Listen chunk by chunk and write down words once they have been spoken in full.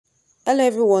Hello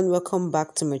everyone, welcome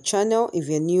back to my channel. If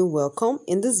you're new, welcome.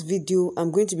 In this video I'm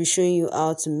going to be showing you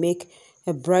how to make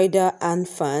a bridal hand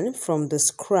fan from the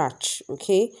scratch.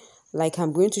 Okay, like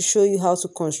I'm going to show you how to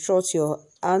construct your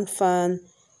hand fan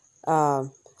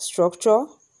structure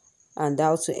and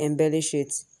how to embellish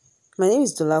it. My name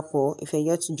is Dolapo. If you're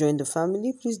yet to join the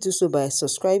family, please do so by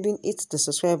subscribing. Hit the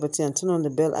subscribe button and turn on the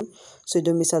bell so you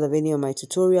don't miss out of any of my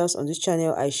tutorials. On this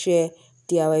channel I share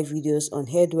DIY videos on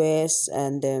headwears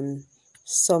and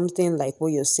something like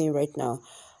what you're seeing right now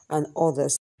and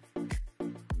others.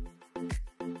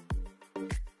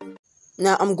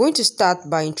 Now I'm going to start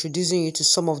by introducing you to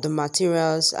some of the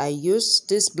materials I use.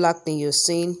 This black thing you're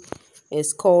seeing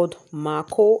is called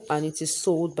Marco, and it is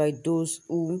sold by those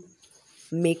who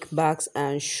make bags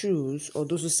and shoes, or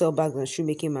those who sell bags and shoe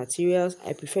making materials.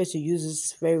 I prefer to use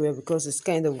this very well because it's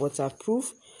kind of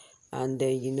waterproof, and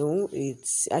you know,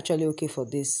 it's actually okay for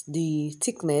this. The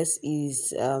thickness is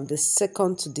the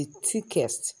second to the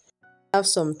thickest. I have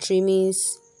some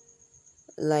trimmings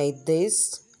like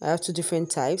this. I have two different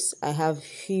types. I have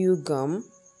Hue gum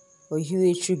or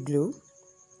UHU glue.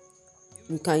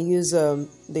 You can use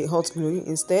the hot glue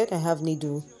instead. I have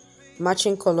needle,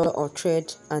 matching color or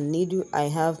thread and needle. I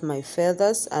have my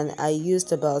feathers, and I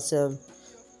used about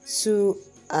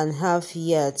 2.5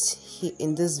 yards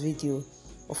in this video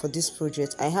or for this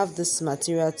project. I have this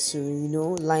material to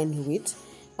line with,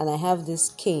 and I have this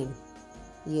cane.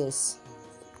 Yes,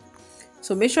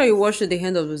 so make sure you watch to the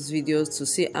end of this video to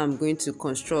see I'm going to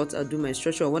construct or do my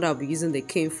structure, what I'll be using the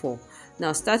cane for.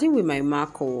 Now, starting with my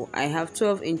Marco, I have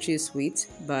 12 inches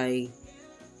width by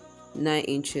 9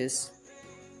 inches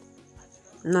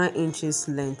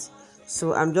length.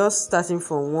 So I'm just starting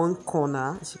from one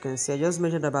corner. As you can see, I just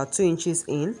measured about 2 inches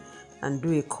in and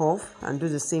do a curve and do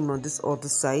the same on this other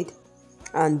side,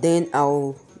 and then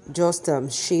I'll just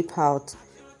shape out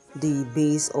the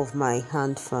base of my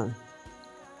hand fan.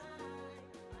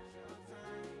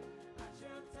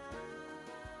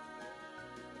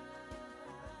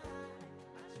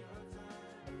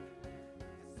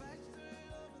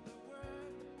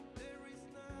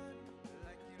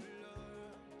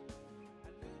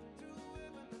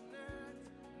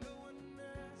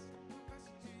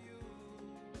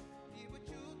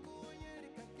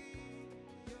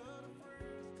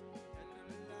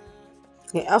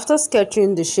 Okay, after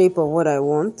sketching the shape of what I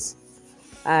want,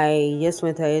 I just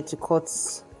went ahead to cut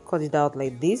it out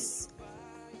like this,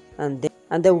 and then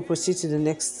we'll proceed to the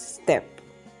next step.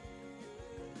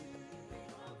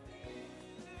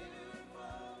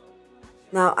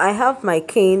 Now I have my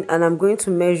cane, and I'm going to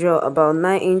measure about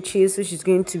 9 inches, which is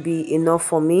going to be enough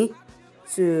for me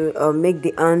to make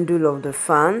the handle of the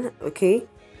fan. Okay,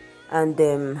 and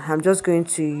I'm just going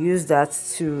to use that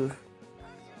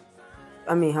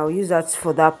I'll use that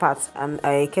for that part, and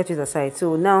I kept it aside.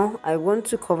 So now I want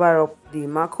to cover up the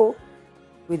Marco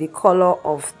with the color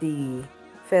of the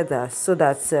feather so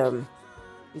that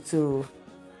it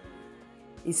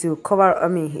will cover,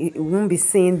 it won't be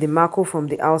seeing the Marco from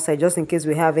the outside, just in case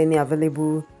we have any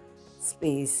available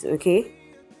space. Okay,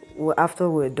 well, after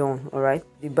we're done, all right,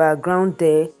 the background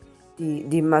there,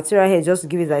 the material here, just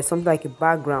give it like something like a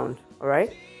background. All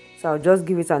right, so I'll just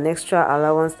give it an extra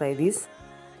allowance like this.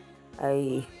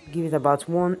 I give it about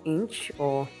 1 inch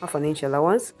or half an inch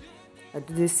allowance. I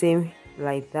do the same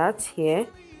like that here,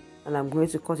 and I'm going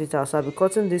to cut it out. So I'll be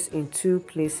cutting this in 2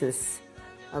 places.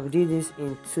 I'll do this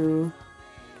in 2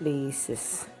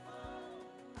 places.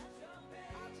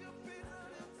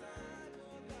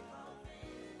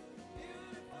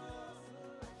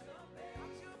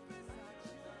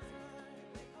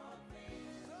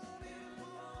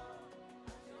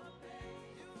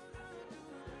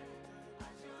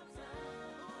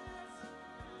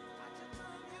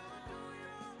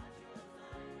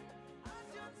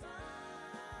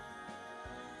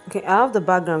 Okay, I have the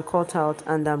background cut out,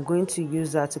 and I'm going to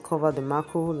use that to cover the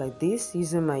Marco like this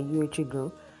using my UHU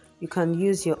glue. You can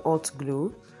use your hot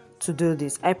glue to do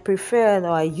this. I prefer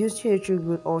that I use UHU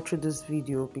glue all through this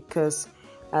video because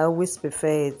I always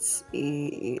prefer it.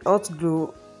 Hot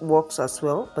glue works as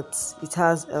well, but it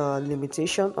has a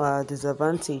limitation or a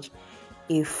disadvantage.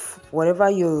 If whatever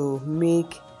you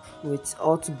make with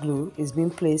hot glue is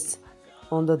being placed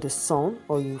under the sun,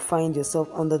 or you find yourself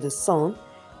under the sun,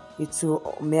 it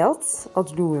will melt.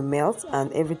 Hot glue will melt and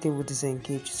everything will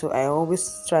disengage. So I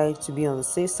always try to be on the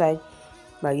safe side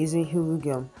by using Hue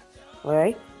gum. All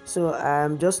right, so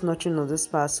I'm just notching on this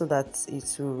part so that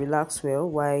it will relax well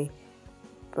while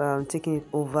taking it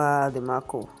over the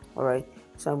Marco. All right,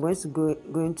 so I'm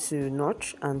going to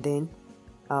notch, and then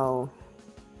I'll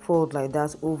fold like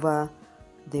that over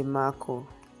the Marco.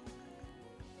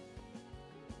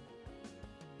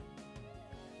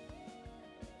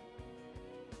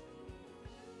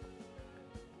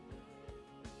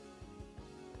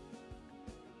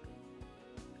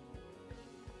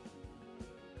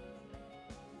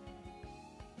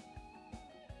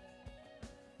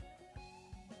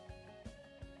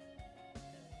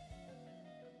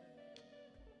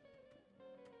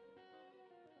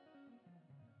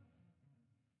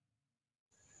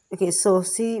 Okay, so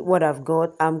see what I've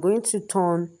got. I'm going to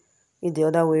turn it the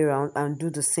other way around and do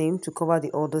the same to cover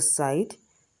the other side,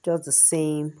 just the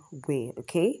same way.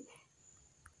 Okay.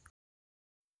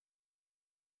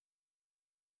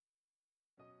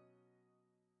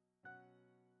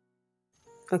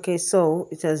 Okay, so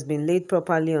it has been laid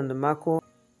properly on the marco,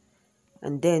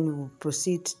 and then we'll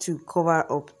proceed to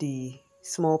cover up the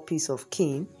small piece of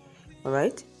cane. All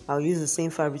right, I'll use the same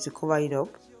fabric to cover it up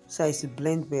so as to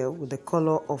blend well with the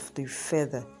color of the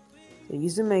feather. So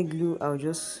using my glue, I'll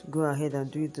just go ahead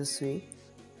and do it this way.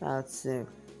 That's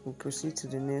we'll proceed to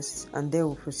the next, and then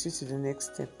we'll proceed to the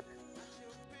next step.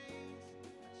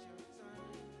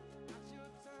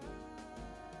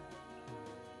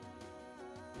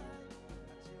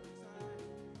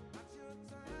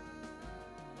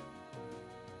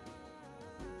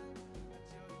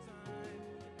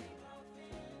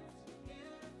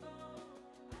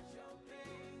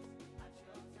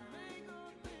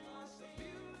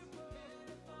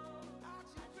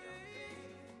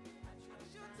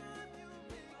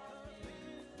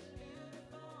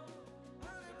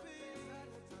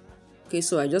 Okay,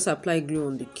 so I just apply glue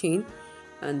on the cane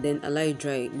and then allow it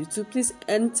dry a little. Please,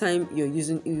 anytime you're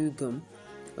using EU gum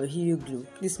or EU glue,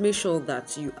 please make sure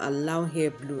that you allow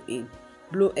air blow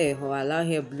air or allow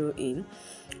air blow in,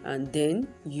 and then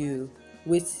you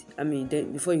wait.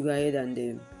 Then before you go ahead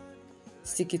and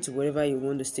stick it to wherever you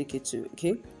want to stick it to.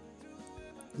 Okay,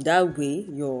 that way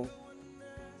your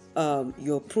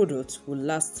product will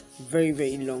last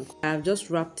very long. I've just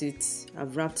wrapped it.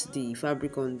 I've wrapped the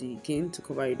fabric on the cane to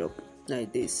cover it up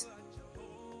like this.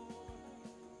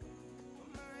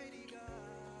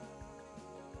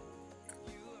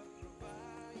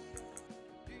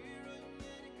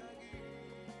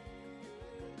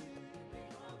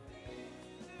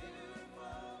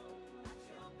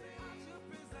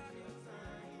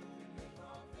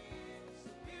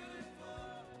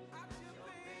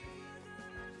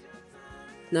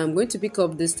 Now I'm going to pick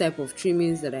up this type of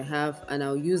trimmings that I have, and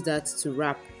I'll use that to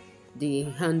wrap the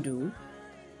handle.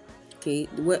 Okay,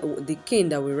 the cane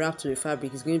that we wrap to the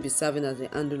fabric is going to be serving as the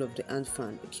handle of the hand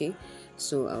fan. Okay,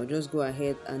 so I'll just go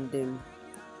ahead and then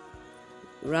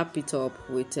wrap it up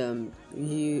with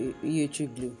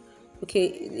UHU glue.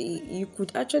 Okay, you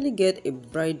could actually get a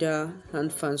bridal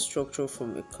hand fan structure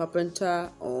from a carpenter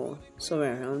or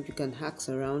somewhere around. You can ask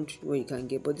around where you can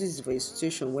get, but this is for a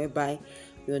situation whereby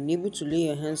you're unable to lay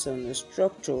your hands on a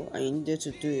structure and you needed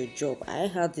to do a job. I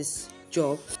had this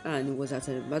job and it was at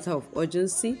a matter of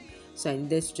urgency, so I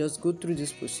needed to just go through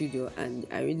this procedure, and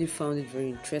I really found it very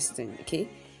interesting. Okay,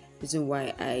 reason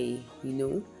why I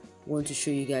want to show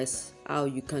you guys how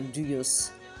you can do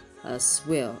yours as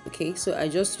well. Okay, so I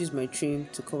just use my trim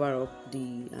to cover up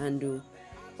the handle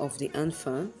of the hand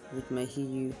fan with my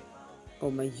HU or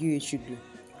my UHU glue.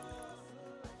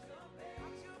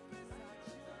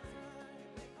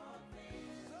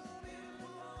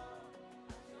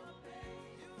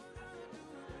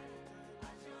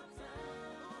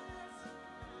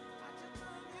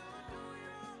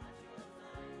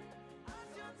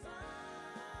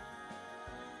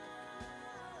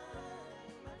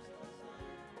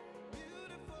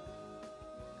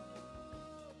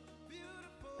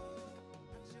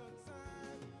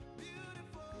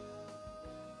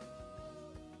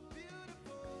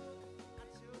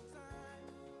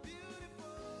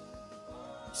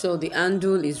 So the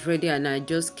handle is ready, and I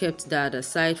just kept that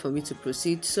aside for me to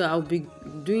proceed. So I'll be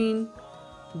doing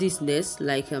this next,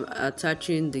 like I'm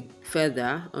attaching the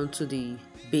feather onto the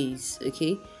base.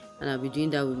 Okay, and I'll be doing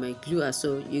that with my glue.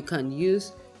 So you can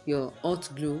use your hot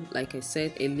glue like I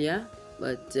said earlier,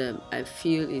 but I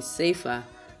feel it's safer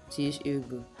to use air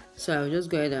glue. So I'll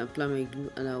just go ahead and apply my glue,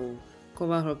 and I will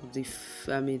cover up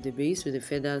the base with the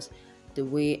feathers the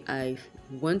way I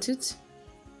want it,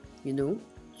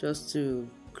 just to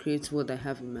create what I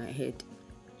have in my head.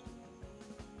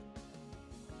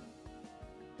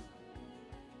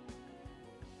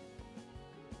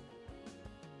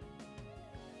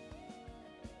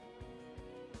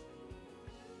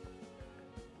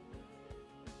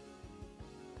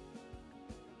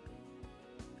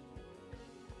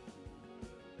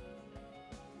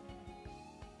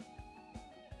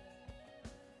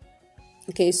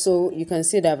 Okay, so you can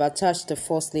see that I've attached the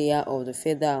first layer of the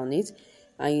feather on it,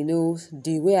 and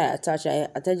the way I attach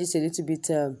it a little bit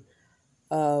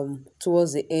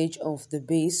towards the edge of the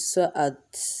base, so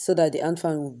that the hand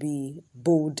fan will be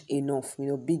bold enough,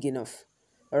 big enough.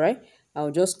 All right,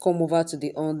 I'll just come over to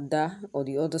the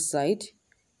other side.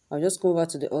 I'll just go over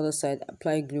to the other side,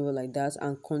 apply glue like that,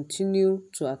 and continue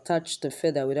to attach the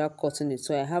feather without cutting it.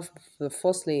 So I have the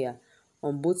first layer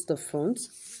on both the front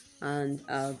and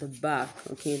the back.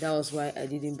 Okay, that was why I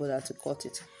didn't bother to cut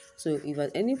it. So if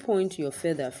at any point your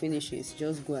feather finishes,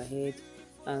 just go ahead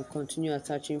and continue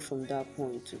attaching from that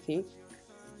point. Okay,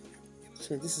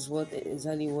 so this is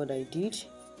exactly what I did.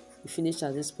 We finished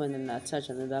at this point and I attach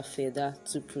another feather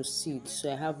to proceed.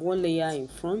 So I have one layer in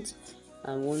front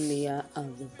and one layer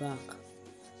at the back.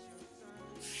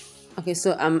 Okay,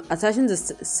 so I'm attaching the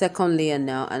second layer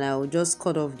now, and I will just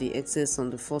cut off the excess on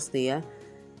the first layer,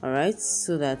 all right,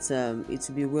 so that it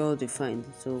will be well defined.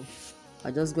 So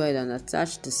I'll just go ahead and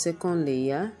attach the second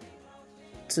layer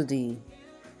to the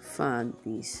fan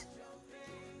piece.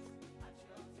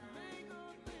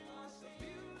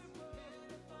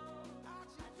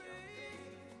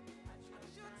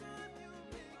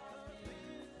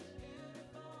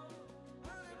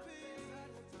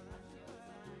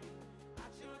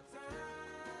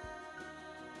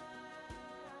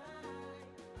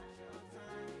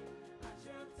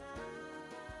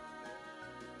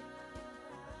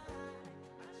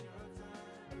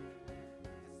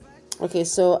 Okay,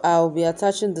 so I'll be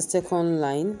attaching the second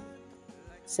line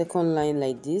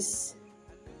like this.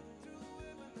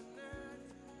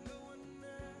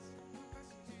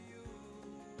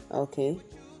 Okay,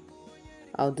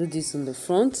 I'll do this on the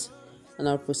front and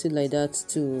I'll proceed like that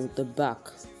to the back.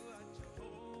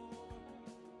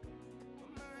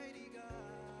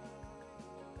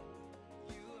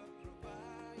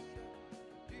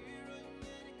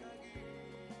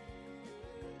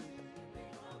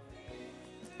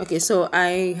 Okay, so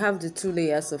I have the two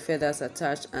layers of feathers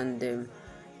attached, and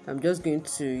I'm just going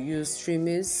to use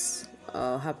trimmings,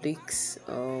 haptics,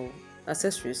 or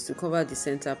accessories to cover the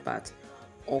center part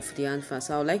of the hand fan.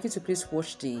 So I would like you to please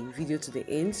watch the video to the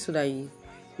end so that you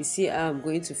see how I'm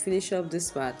going to finish up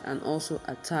this part and also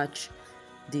attach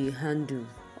the handle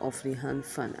of the hand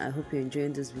fan. I hope you're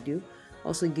enjoying this video.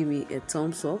 Also give me a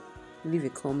thumbs up, leave a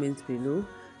comment below,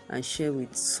 and share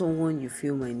with someone you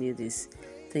feel might need this.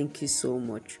 Thank you so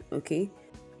much. Okay,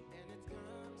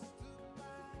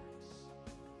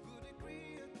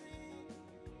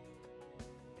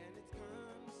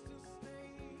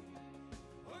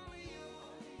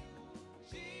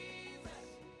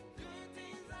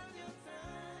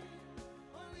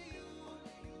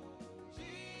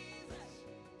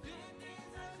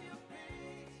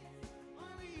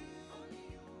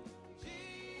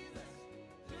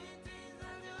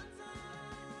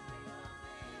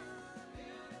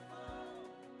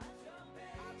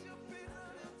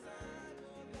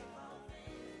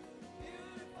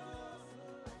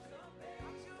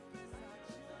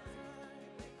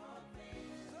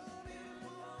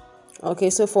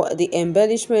 okay, so for the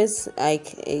embellishments, I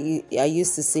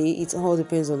used to say, it all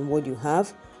depends on what you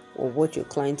have or what your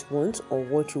client wants or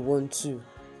what you want to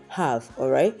have. All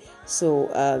right, so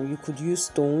you could use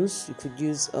stones, you could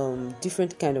use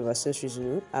different kind of accessories,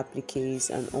 appliques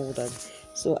and all that.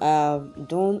 So I'm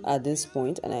done at this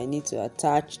point and I need to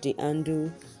attach the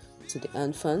handle to the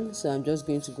hand fan. So I'm just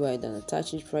going to go ahead and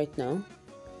attach it right now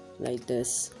like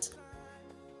this.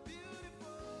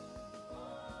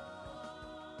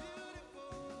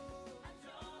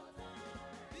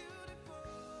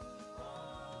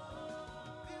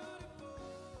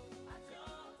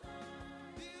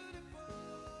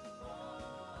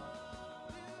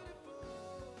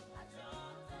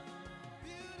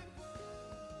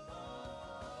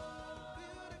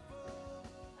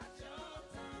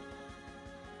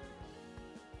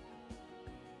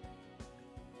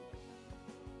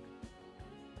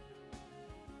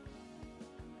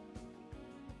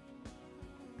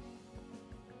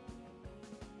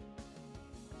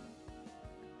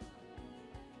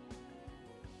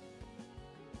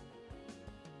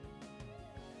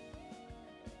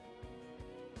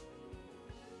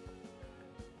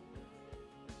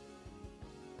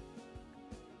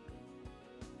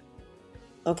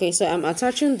 Okay, so I'm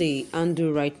attaching the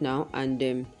handle right now,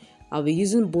 and I'll be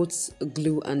using both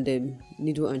glue and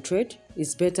needle and thread.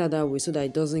 It's better that way so that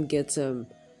it doesn't get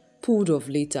pulled off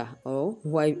later or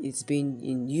while it's being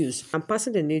in use. I'm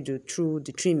passing the needle through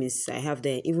the trimmings I have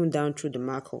there, even down through the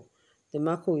marker. The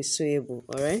marker is sewable,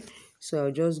 all right? So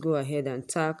I'll just go ahead and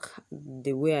tack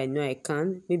the way I know I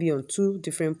can, maybe on 2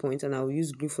 different points, and I'll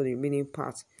use glue for the remaining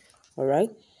part, all right?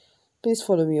 Please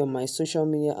follow me on my social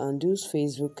media handles: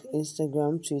 Facebook,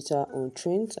 Instagram, Twitter, on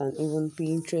Trends, and even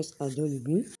Pinterest as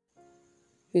well.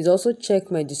 Please also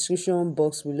check my description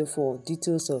box below for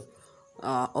details of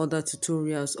other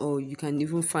tutorials, or you can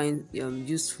even find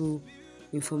useful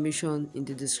information in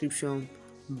the description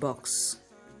box.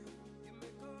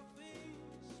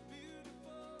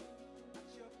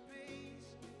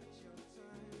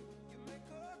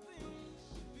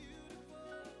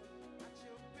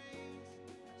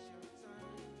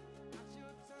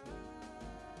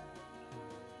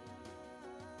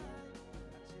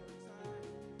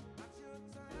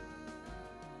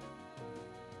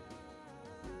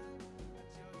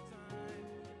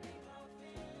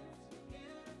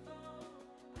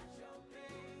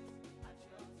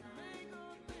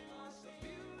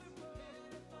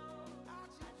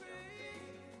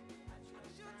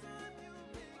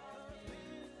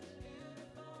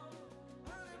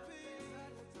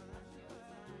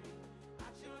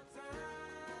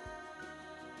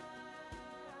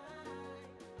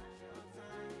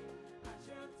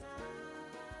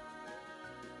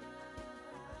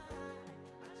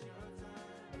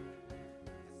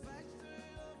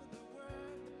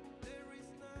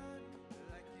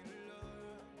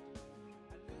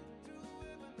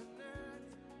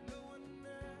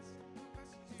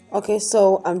 Okay,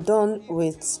 so I'm done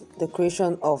with the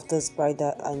creation of this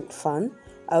bridal and fan.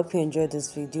 I hope you enjoyed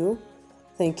this video.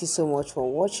 Thank you so much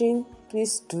for watching.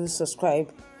 Please do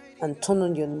subscribe and turn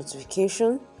on your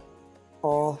notification,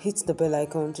 or hit the bell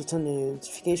icon to turn on your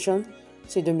notification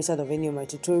so you don't miss out of any of my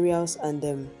tutorials.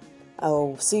 And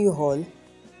I'll see you all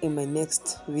in my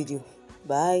next video.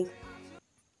 Bye.